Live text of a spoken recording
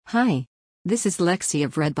Hi. This is Lexi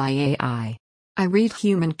of Read by AI. I read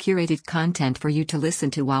human-curated content for you to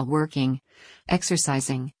listen to while working,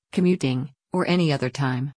 exercising, commuting, or any other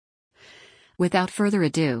time. Without further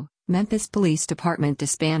ado, Memphis Police Department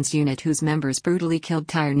disbands unit whose members brutally killed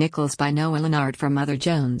Tyre Nichols by Noah Leonard from Mother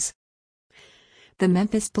Jones. The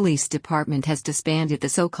Memphis Police Department has disbanded the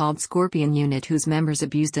so-called Scorpion unit whose members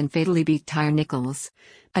abused and fatally beat Tyre Nichols,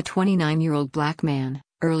 a 29-year-old black man,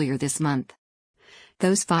 earlier this month.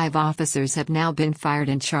 Those 5 officers have now been fired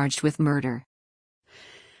and charged with murder.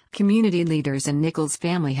 Community leaders and Nichols'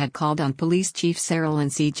 family had called on Police Chief Cyril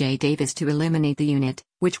and C.J. Davis to eliminate the unit,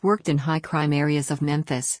 which worked in high-crime areas of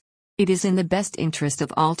Memphis. It is in the best interest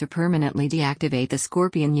of all to permanently deactivate the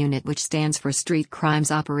Scorpion unit, which stands for Street Crimes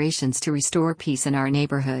Operations to Restore Peace in Our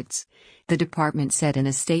Neighborhoods, the department said in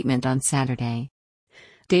a statement on Saturday.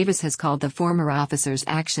 Davis has called the former officers'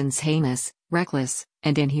 actions heinous, reckless,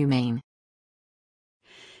 and inhumane.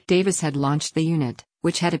 Davis had launched the unit,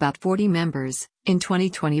 which had about 40 members, in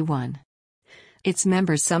 2021. Its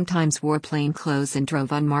members sometimes wore plain clothes and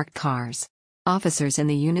drove unmarked cars. Officers in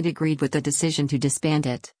the unit agreed with the decision to disband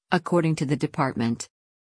it, according to the department.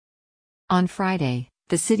 On Friday,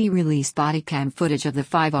 the city released body cam footage of the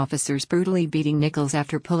 5 officers brutally beating Nichols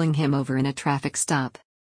after pulling him over in a traffic stop.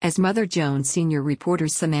 As Mother Jones senior reporter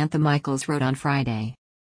Samantha Michaels wrote on Friday.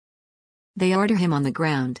 They order him on the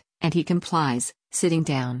ground, and he complies, sitting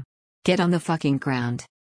down. Get on the fucking ground.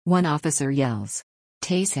 One officer yells.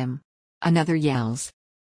 Tase him. Another yells.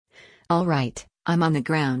 All right, I'm on the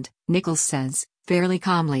ground, Nichols says, fairly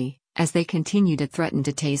calmly, as they continue to threaten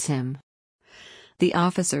to tase him. The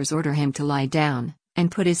officers order him to lie down,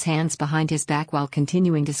 and put his hands behind his back while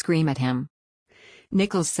continuing to scream at him.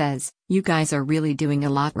 Nichols says, "You guys are really doing a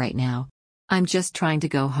lot right now. I'm just trying to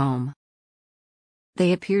go home."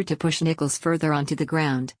 They appeared to push Nichols further onto the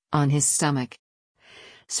ground, on his stomach.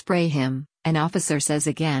 Spray him, an officer says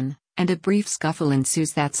again, and a brief scuffle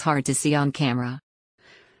ensues that's hard to see on camera.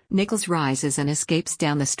 Nichols rises and escapes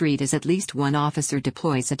down the street as at least one officer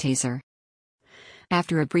deploys a taser.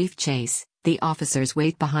 After a brief chase, the officers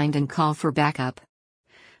wait behind and call for backup.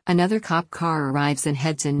 Another cop car arrives and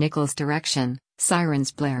heads in Nichols' direction,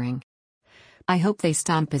 sirens blaring. "I hope they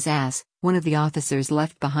stomp his ass," one of the officers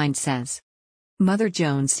left behind says. Mother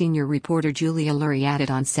Jones senior reporter Julia Lurie added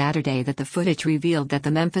on Saturday that the footage revealed that the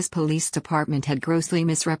Memphis Police Department had grossly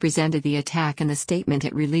misrepresented the attack in the statement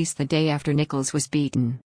it released the day after Nichols was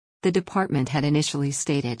beaten. The department had initially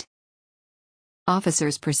stated,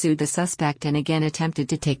 "Officers pursued the suspect and again attempted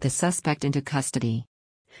to take the suspect into custody."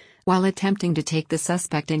 While attempting to take the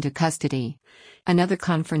suspect into custody, another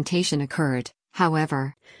confrontation occurred.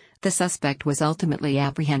 However, the suspect was ultimately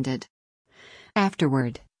apprehended.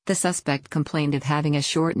 Afterward, the suspect complained of having a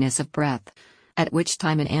shortness of breath, at which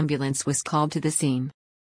time an ambulance was called to the scene.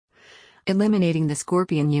 Eliminating the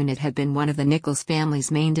Scorpion unit had been one of the Nichols family's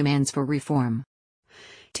main demands for reform.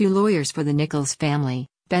 2 lawyers for the Nichols family,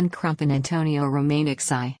 Ben Crump and Antonio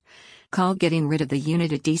Romanixi, called getting rid of the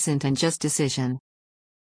unit a decent and just decision.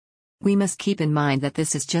 "We must keep in mind that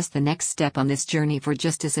this is just the next step on this journey for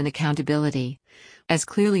justice and accountability, as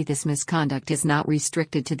clearly this misconduct is not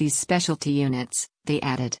restricted to these specialty units," they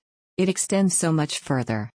added. "It extends so much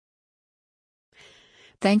further."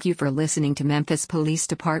 Thank you for listening to Memphis Police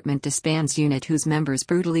Department disbands unit whose members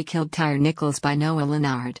brutally killed Tyre Nichols by Noah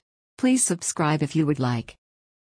Leonard. Please subscribe if you would like.